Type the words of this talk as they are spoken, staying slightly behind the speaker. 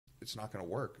it's not going to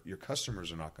work. Your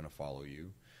customers are not going to follow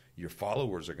you. Your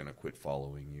followers are going to quit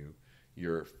following you.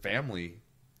 Your family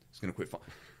is going to quit following.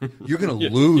 You're going to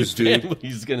lose, dude.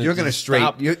 You're going to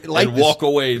stop and walk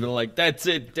away. They're like, "That's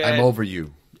it, Dad. I'm over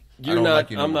you. You're not.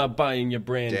 Like you I'm not buying your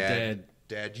brand, Dad.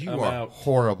 Dad, you I'm are out.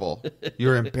 horrible.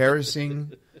 You're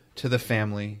embarrassing to the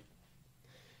family.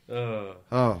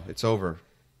 It's over,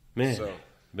 man." So.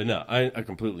 But no, I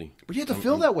completely. But you have to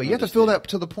feel that way. You have to feel that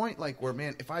to the point, like, where,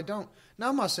 man, if I don't. Now,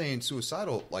 I'm not saying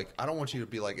suicidal. Like, I don't want you to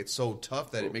be like, it's so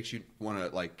tough that it makes you want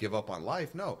to, like, give up on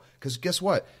life. No. Because guess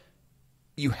what?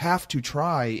 You have to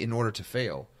try in order to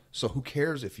fail. So who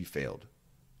cares if you failed?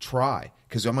 Try.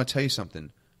 Because I'm going to tell you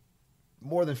something.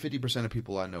 More than 50% of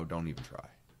people I know don't even try.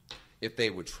 If they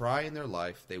would try in their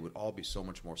life, they would all be so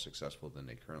much more successful than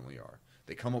they currently are.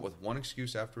 They come up with one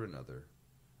excuse after another.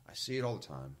 I see it all the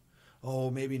time.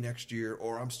 Oh, maybe next year,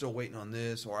 or I'm still waiting on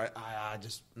this, or I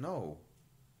just, no.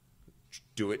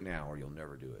 Do it now, or you'll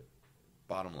never do it.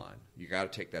 Bottom line, you got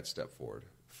to take that step forward.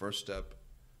 First step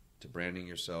to branding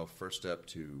yourself, first step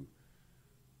to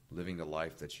living the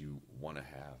life that you want to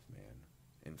have, man.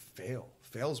 And fail.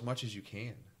 Fail as much as you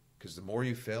can, because the more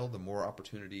you fail, the more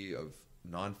opportunity of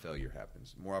non-failure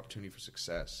happens, more opportunity for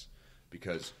success,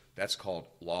 because that's called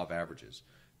law of averages.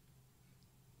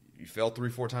 You fail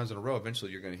 3-4 times in a row,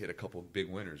 eventually you're going to hit a couple of big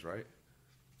winners, right?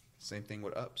 Same thing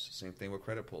with ups, same thing with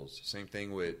credit pulls, same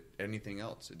thing with anything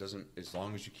else. It doesn't, as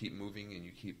long as you keep moving and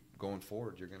you keep going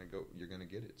forward, you're going to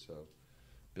get it. So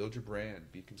build your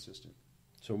brand, be consistent.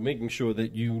 So making sure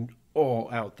that you all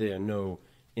out there know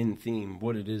in theme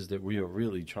what it is that we are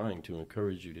really trying to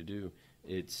encourage you to do.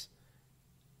 It's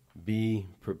be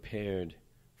prepared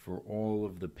for all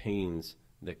of the pains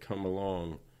that come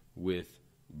along with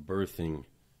birthing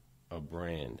a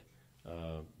brand.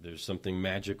 There's something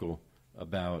magical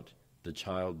about the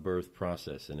childbirth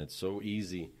process, and it's so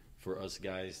easy for us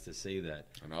guys to say that.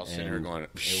 And I'll sit here going, and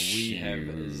we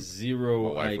have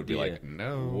zero idea would be like,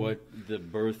 no. What the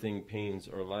birthing pains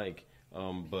are like,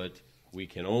 but we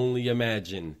can only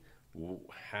imagine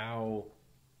how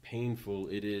painful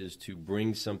it is to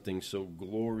bring something so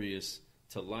glorious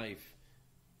to life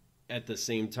at the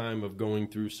same time of going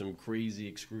through some crazy,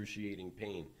 excruciating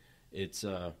pain. It's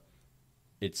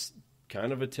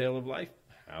kind of a tale of life,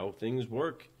 how things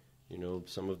work. You know,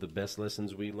 some of the best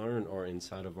lessons we learn are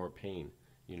inside of our pain.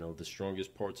 You know, the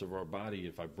strongest parts of our body,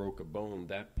 if I broke a bone,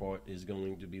 that part is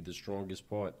going to be the strongest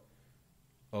part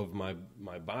of my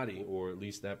body, or at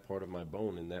least that part of my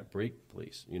bone in that break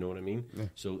place. You know what I mean? Yeah.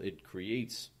 So it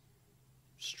creates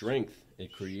strength.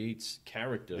 It creates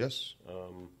character. Yes.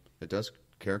 It does.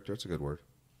 Character, it's a good word.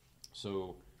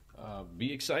 So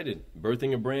be excited.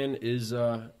 Birthing a brand is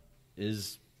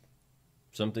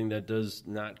something that does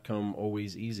not come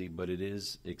always easy, but it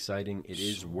is exciting. It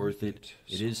is worth it.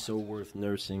 It is so worth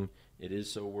nursing. It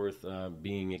is so worth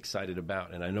being excited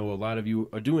about. And I know a lot of you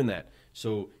are doing that.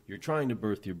 So you're trying to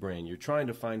birth your brand. You're trying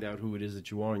to find out who it is that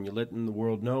you are, and you're letting the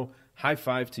world know. High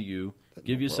five to you.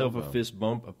 Give yourself a fist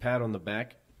bump, a pat on the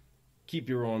back. Keep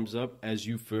your arms up as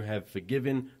you have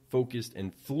forgiven, focused,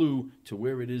 and flew to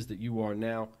where it is that you are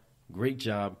now. Great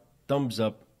job. Thumbs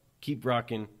up. Keep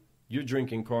rocking. You're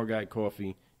drinking Car Guy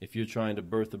coffee if you're trying to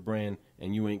birth a brand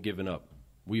and you ain't giving up.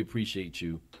 We appreciate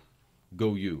you.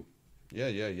 Go you.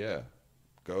 Yeah.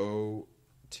 Go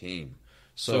team.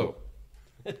 So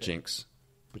jinx.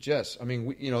 But yes, I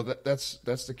mean, that's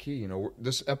the key. You know,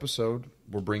 this episode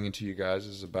we're bringing to you guys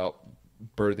is about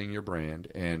birthing your brand.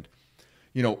 And,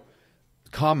 you know,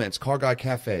 comments, Car Guy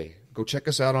Cafe. Go check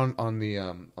us out on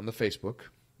the Facebook.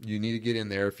 You need to get in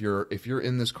there if you're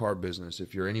in this car business,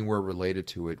 if you're anywhere related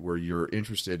to it, where you're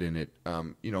interested in it.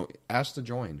 Ask to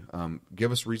join.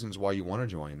 Give us reasons why you want to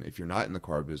join. If you're not in the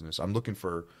car business, I'm looking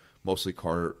for mostly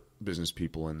car business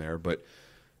people in there. But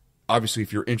obviously,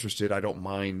 if you're interested, I don't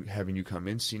mind having you come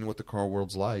in, seeing what the car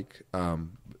world's like.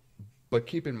 But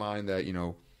keep in mind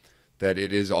that that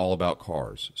it is all about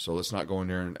cars. So let's not go in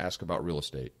there and ask about real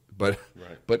estate. But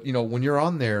right. But when you're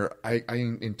on there, I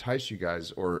entice you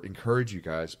guys or encourage you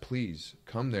guys, please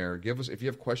come there. Give us, if you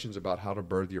have questions about how to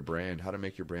birth your brand, how to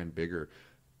make your brand bigger,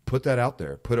 put that out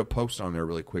there. Put a post on there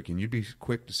really quick, and you'd be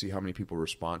quick to see how many people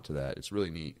respond to that. It's really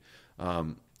neat.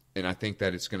 And I think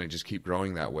that it's going to just keep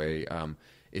growing that way.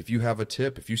 If you have a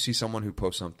tip, if you see someone who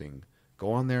posts something,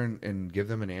 go on there and give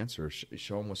them an answer.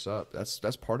 Show them what's up.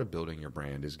 That's part of building your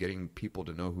brand, is getting people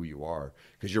to know who you are.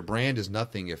 Because your brand is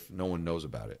nothing if no one knows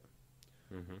about it.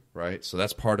 Mm-hmm. Right? So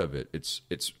that's part of it. It's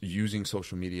using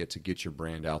social media to get your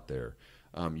brand out there.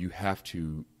 You have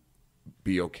to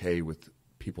be okay with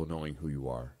people knowing who you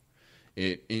are.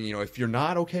 And if you're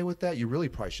not okay with that, you really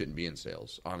probably shouldn't be in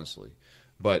sales, honestly.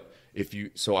 But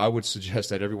so I would suggest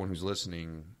that everyone who's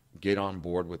listening get on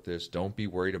board with this. Don't be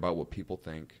worried about what people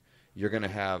think. You're going to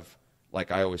have,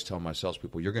 like I always tell my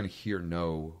salespeople, you're going to hear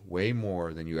no way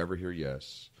more than you ever hear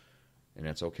yes, and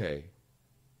that's okay.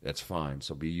 That's fine.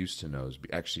 So be used to no's.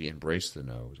 Actually embrace the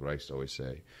no is what I used to always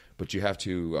say. But you have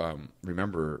to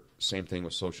remember, same thing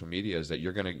with social media, is that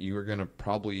you're gonna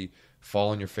probably fall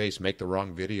on your face, make the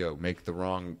wrong video, make the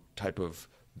wrong type of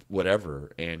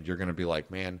whatever, and you're gonna be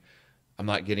like, man, I'm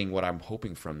not getting what I'm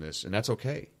hoping from this, and that's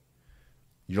okay.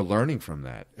 You're learning from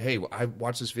that. Hey, I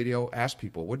watched this video. Ask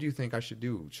people, what do you think I should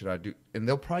do? Should I do? And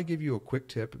they'll probably give you a quick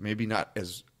tip. Maybe not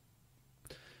as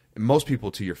most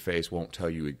people to your face won't tell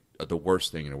you the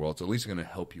worst thing in the world. It's at least going to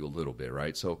help you a little bit,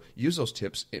 right? So use those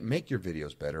tips. Make your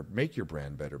videos better. Make your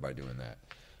brand better by doing that.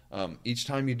 Each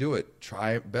time you do it,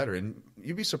 try it better. And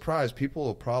you'd be surprised. People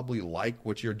will probably like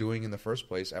what you're doing in the first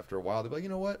place. After a while, they'll be like, you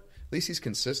know what? At least he's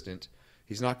consistent.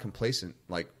 He's not complacent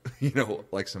like,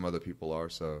 like some other people are.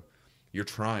 So you're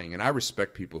trying. And I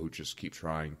respect people who just keep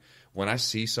trying. When I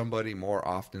see somebody more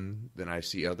often than I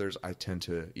see others, I tend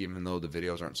to, even though the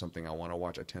videos aren't something I want to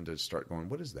watch, I tend to start going,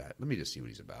 what is that? Let me just see what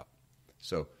he's about.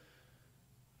 So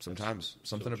sometimes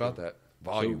something about that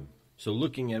volume. So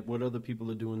looking at what other people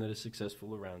are doing that is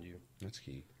successful around you. That's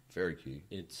key. Very key.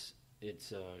 It's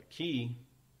key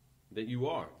that you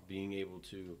are being able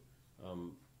to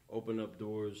open up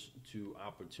doors to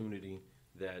opportunity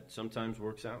that sometimes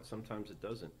works out, sometimes it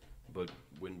doesn't. But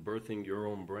when birthing your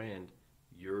own brand,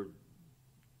 you're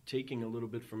taking a little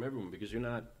bit from everyone because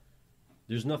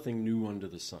there's nothing new under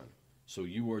the sun. So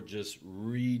you are just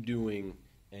redoing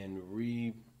and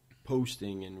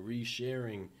reposting and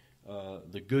resharing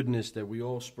the goodness that we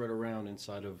all spread around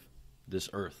inside of this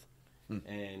earth.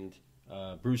 And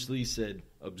Bruce Lee said,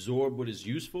 absorb what is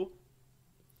useful,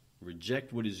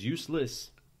 reject what is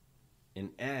useless,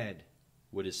 and add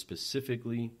what is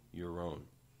specifically your own.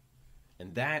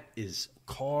 And that is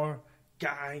car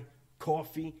guy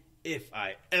coffee if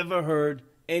I ever heard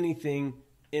anything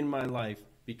in my life,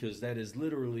 because that is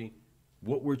literally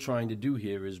what we're trying to do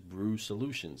here is Brew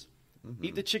Solutions. Mm-hmm.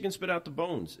 Eat the chicken, spit out the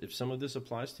bones. If some of this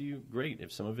applies to you, great.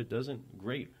 If some of it doesn't,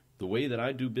 great. The way that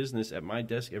I do business at my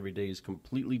desk every day is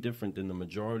completely different than the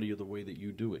majority of the way that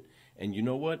you do it. And you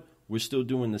know what? We're still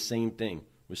doing the same thing.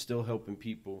 We're still helping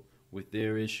people with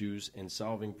their issues and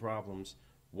solving problems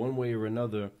one way or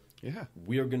another. Yeah,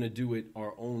 we are going to do it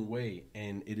our own way,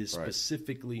 and it is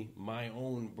specifically my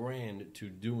own brand to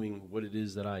doing what it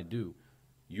is that I do.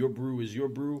 Your brew is your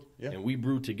brew, and we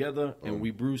brew together, and we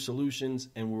brew solutions,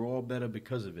 and we're all better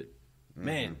because of it. Mm-hmm.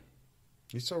 Man.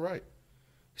 He's so right.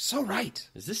 He's so right.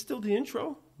 Is this still the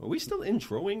intro? Are we still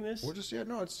introing this? We're just,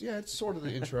 it's sort of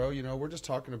the intro. We're just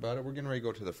talking about it. We're getting ready to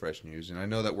go to the fresh news, and I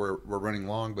know that we're running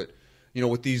long, but,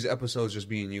 with these episodes just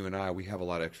being you and I, we have a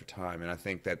lot of extra time, and I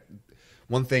think that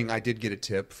one thing I did get a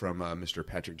tip from Mr.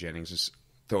 Patrick Jennings. Just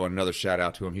throw another shout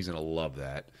out to him. He's going to love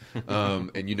that.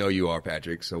 And you are,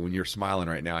 Patrick. So when you're smiling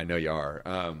right now, I know you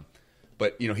are.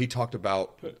 But he talked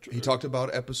about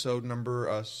episode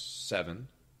number 7.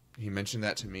 He mentioned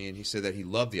that to me, and he said that he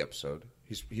loved the episode.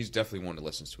 He's definitely one that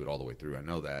listens to it all the way through. I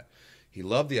know that. He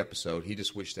loved the episode. He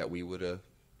just wished that we would have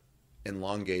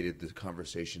elongated the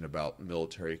conversation about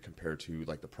military compared to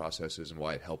like the processes and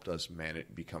why it helped us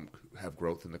have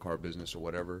growth in the car business or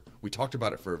whatever. We talked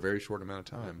about it for a very short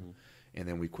amount of time, and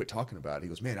then we quit talking about it. He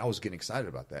goes, man, I was getting excited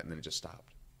about that, and then it just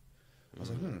stopped. I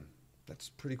was like, that's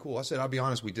pretty cool. I said, I'll be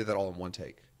honest, we did that all in one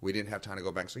take. We didn't have time to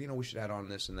go back. So, we should add on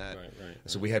this and that. Right.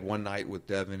 So we had one night with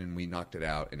Devin, and we knocked it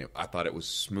out, and I thought it was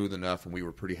smooth enough, and we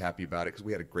were pretty happy about it because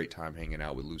we had a great time hanging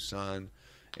out with Lou's son.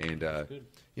 And,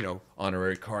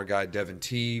 honorary car guy Devin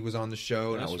T was on the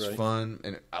show, and that was fun.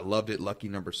 And I loved it. Lucky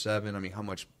number 7. I mean, how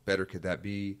much better could that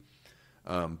be?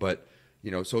 But,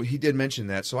 so he did mention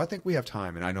that. So I think we have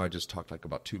time. And I know I just talked like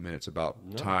about 2 minutes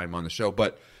about time on the show.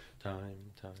 But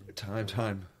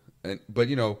time. But,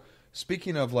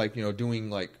 speaking of like, doing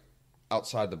like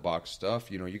outside the box stuff,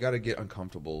 you got to get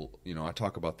uncomfortable. I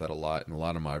talk about that a lot in a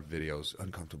lot of my videos,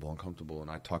 uncomfortable. And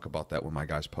I talk about that when my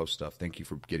guys post stuff. Thank you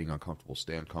for getting uncomfortable.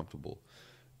 Stay uncomfortable.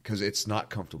 Because it's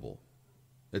not comfortable.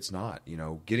 It's not,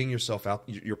 getting yourself out.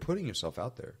 You're putting yourself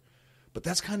out there. But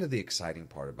that's kind of the exciting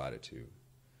part about it too.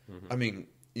 Mm-hmm. I mean,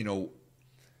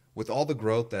 with all the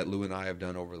growth that Lou and I have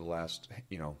done over the last,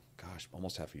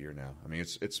 almost half a year now. I mean,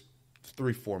 it's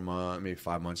 3-4 months, maybe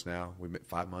 5 months now.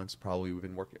 5 months probably. We've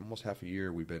been working almost half a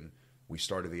year. We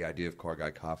started the idea of Car Guy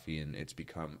Coffee, and it's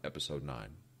become episode 9.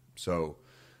 So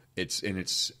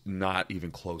it's not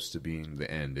even close to being the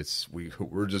end.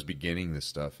 We're just beginning this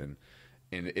stuff, and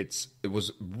it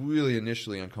was really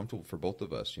initially uncomfortable for both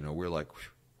of us. We're like,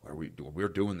 we're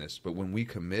doing this. But when we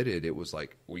committed, it was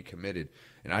like we committed.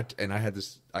 And I had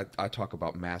this. I talk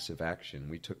about massive action.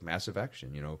 We took massive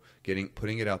action.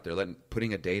 Putting it out there,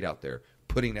 putting a date out there,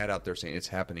 putting that out there, saying it's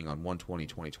happening on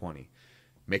 1/20/2020,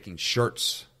 making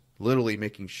shirts, literally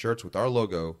making shirts with our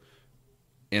logo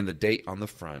and the date on the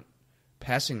front,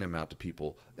 passing them out to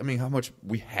people. I mean, how much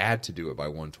we had to do it by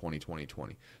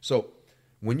 1/20/2020. So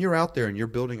when you're out there and you're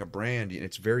building a brand,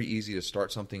 it's very easy to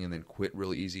start something and then quit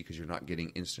really easy because you're not getting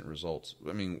instant results.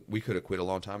 I mean, we could have quit a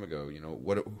long time ago.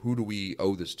 Who do we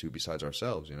owe this to besides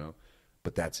ourselves?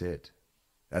 But that's it.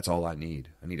 That's all I need.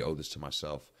 I need to owe this to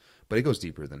myself. But it goes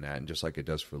deeper than that, and just like it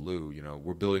does for Lou,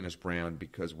 we're building this brand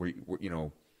because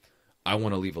I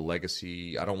want to leave a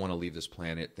legacy. I don't want to leave this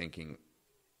planet thinking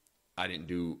I didn't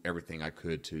do everything I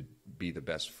could to be the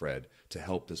best Fred, to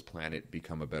help this planet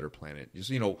become a better planet. Just,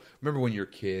 remember when you're a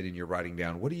kid and you're writing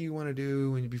down, what do you want to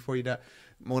do before you die?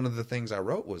 One of the things I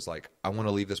wrote was like, I want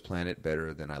to leave this planet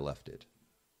better than I left it.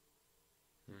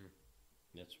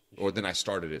 Or than I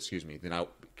started it, excuse me. Then I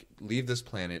leave this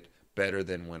planet better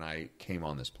than when I came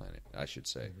on this planet, I should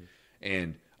say. Mm-hmm.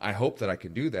 And I hope that I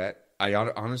can do that. I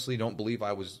honestly don't believe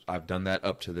I've done that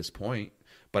up to this point.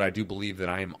 But I do believe that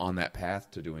I am on that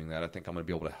path to doing that. I think I'm going to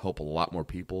be able to help a lot more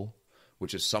people,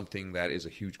 which is something that is a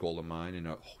huge goal of mine and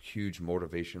a huge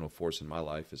motivational force in my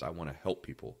life is I want to help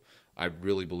people. I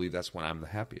really believe that's when I'm the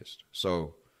happiest.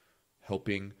 So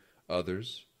helping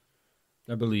others.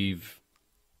 I believe,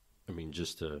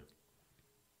 just to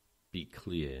be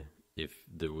clear, if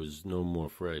there was no more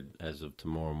Fred as of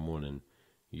tomorrow morning,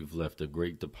 you've left a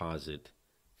great deposit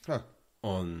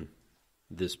on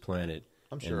this planet.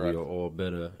 I'm sure we are all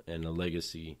better, and a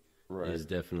legacy is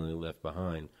definitely left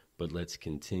behind. But let's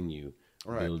continue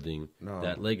building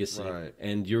that legacy,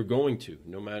 and you're going to.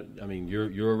 No matter,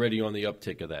 you're already on the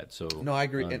uptick of that. So no, I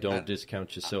agree. Don't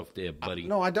discount yourself there, buddy.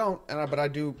 No, I don't. But I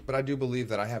do believe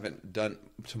that I haven't done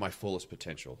to my fullest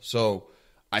potential. So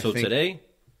think today,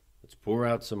 let's pour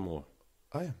out some more.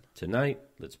 I am tonight.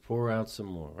 Let's pour out some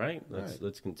more. Right?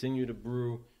 Let's continue to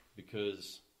brew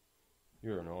because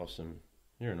you're an awesome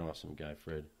guy,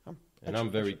 Fred.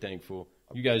 I'm very thankful.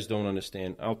 You guys don't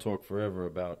understand. I'll talk forever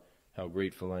about how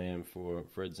grateful I am for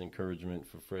Fred's encouragement,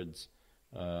 for Fred's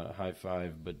high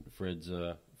five, but Fred's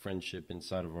friendship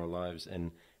inside of our lives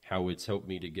and how it's helped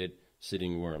me to get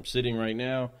sitting where I'm sitting right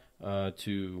now,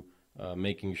 to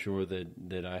making sure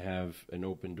that I have an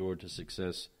open door to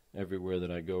success everywhere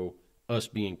that I go. Us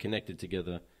being connected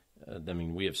together,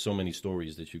 we have so many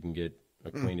stories that you can get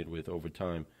acquainted with over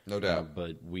time. No doubt.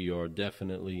 But we are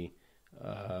definitely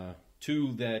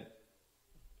two that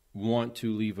want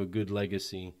to leave a good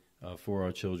legacy for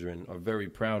our children, are very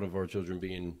proud of our children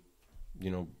being,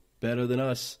 better than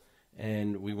us,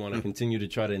 and we want to continue to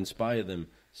try to inspire them.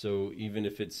 So even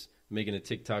if it's making a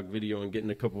TikTok video and getting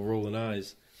a couple rolling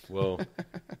eyes, well,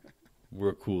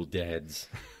 we're cool dads.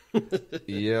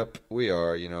 Yep, we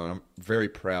are. And I'm very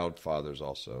proud fathers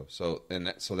also. So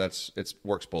it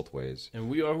works both ways. And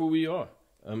we are who we are.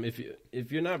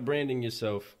 If you're not branding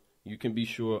yourself, you can be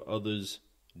sure others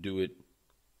do it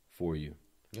for you.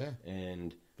 Yeah.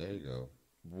 And there you go.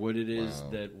 What it is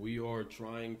that we are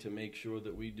trying to make sure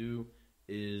that we do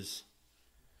is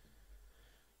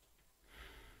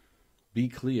be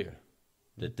clear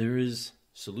that there is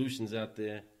solutions out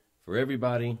there for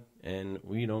everybody, and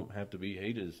we don't have to be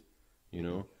haters,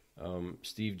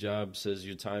 Steve Jobs says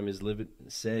your time is limited,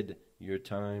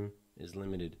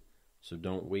 so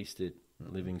don't waste it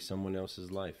living someone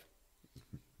else's life.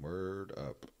 Word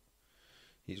up.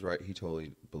 He's right. He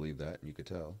totally believed that, and you could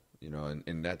tell,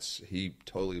 and that's, he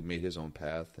totally made his own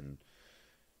path, and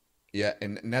yeah,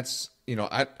 and that's,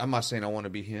 I'm not saying I want to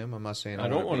be him. I'm not saying I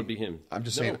don't want to be him. I'm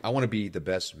just saying I want to be the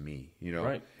best me,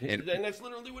 Right. And that's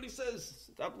literally what he says.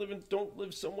 Don't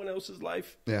live someone else's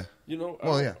life. Yeah.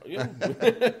 Well, yeah. We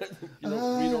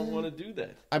don't want to do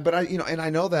that. And I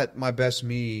know that my best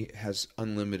me has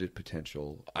unlimited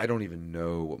potential. I don't even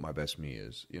know what my best me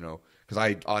is, because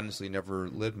I honestly never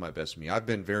lived my best me. I've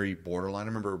been very borderline. I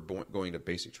remember going to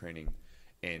basic training,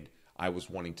 and I had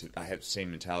the same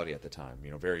mentality at the time,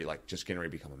 very like just getting ready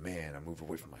to become a man. I moved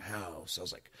away from my house. I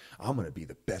was like, I'm going to be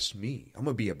the best me. I'm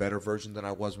going to be a better version than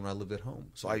I was when I lived at home.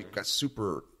 So I got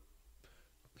super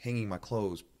hanging my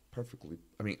clothes perfectly.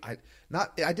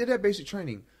 I did have basic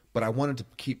training, but I wanted to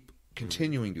keep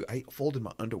continuing to. I folded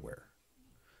my underwear.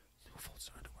 Who folds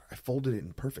their underwear? I folded it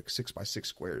in perfect 6x6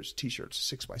 squares. T-shirts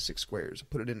 6x6 squares. I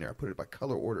put it in there. I put it by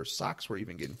color order. Socks were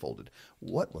even getting folded.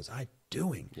 What was I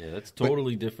doing? Yeah, that's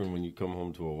totally different when you come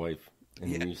home to a wife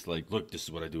and then you're just like, look, this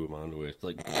is what I do with my underwear. It's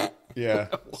like, yeah.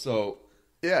 So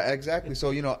Yeah, exactly.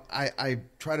 So, I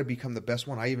try to become the best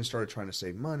one. I even started trying to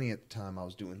save money at the time. I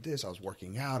was doing this. I was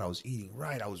working out. I was eating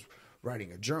right. I was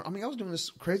writing a journal. I mean, I was doing this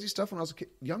crazy stuff when I was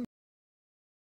young.